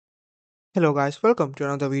Hello guys, welcome to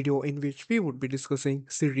another video in which we would be discussing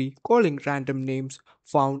Siri calling random names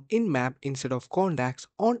found in map instead of contacts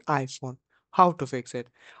on iPhone. How to fix it?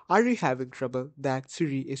 Are you having trouble that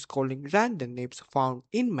Siri is calling random names found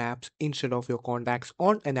in maps instead of your contacts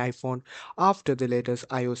on an iPhone after the latest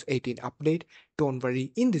iOS 18 update? Don't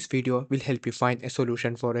worry, in this video we'll help you find a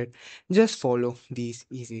solution for it. Just follow these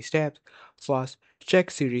easy steps. First, check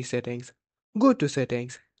Siri settings. Go to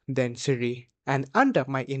settings, then Siri, and under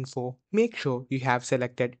My Info, make sure you have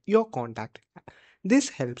selected your contact. This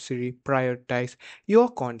helps Siri prioritize your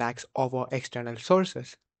contacts over external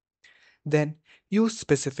sources. Then use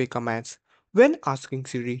specific commands. When asking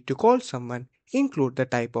Siri to call someone, include the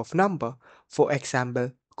type of number. For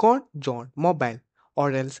example, call John mobile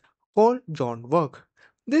or else call John work.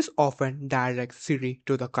 This often directs Siri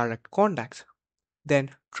to the correct contacts.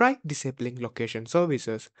 Then try disabling location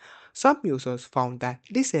services. Some users found that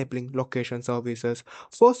disabling location services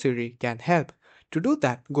for Siri can help. To do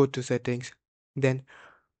that, go to Settings, then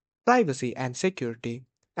Privacy and Security,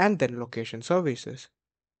 and then Location Services.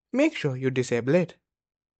 Make sure you disable it.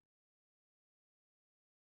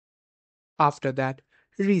 After that,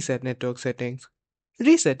 reset network settings.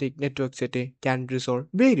 Resetting network setting can resolve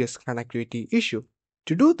various connectivity issues.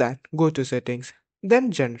 To do that, go to Settings,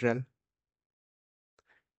 then General.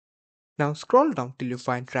 Now scroll down till you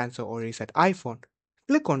find Transfer or Reset iPhone.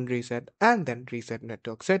 Click on Reset and then Reset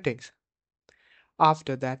Network Settings.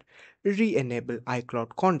 After that, re-enable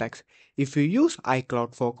iCloud contacts. If you use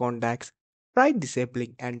iCloud for contacts, try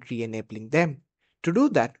disabling and re-enabling them. To do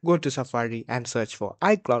that, go to Safari and search for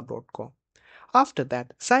iCloud.com. After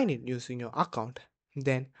that, sign in using your account.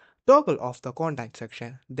 Then toggle off the contact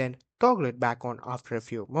section, then toggle it back on after a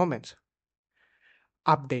few moments.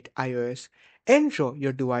 Update iOS. Ensure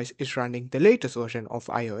your device is running the latest version of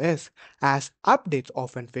iOS, as updates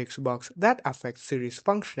often fix bugs that affect Siri's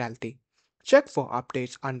functionality. Check for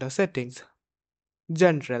updates under Settings,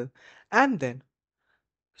 General, and then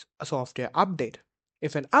Software Update.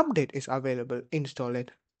 If an update is available, install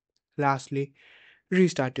it. Lastly,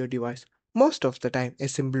 restart your device. Most of the time, a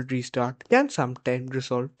simple restart can sometimes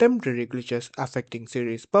resolve temporary glitches affecting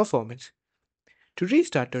Siri's performance. To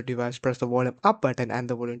restart your device, press the volume up button and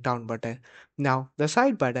the volume down button. Now, the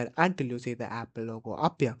side button until you see the Apple logo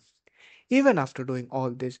appear. Even after doing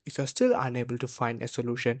all this, if you're still unable to find a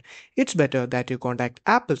solution, it's better that you contact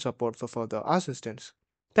Apple support for further assistance.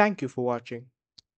 Thank you for watching.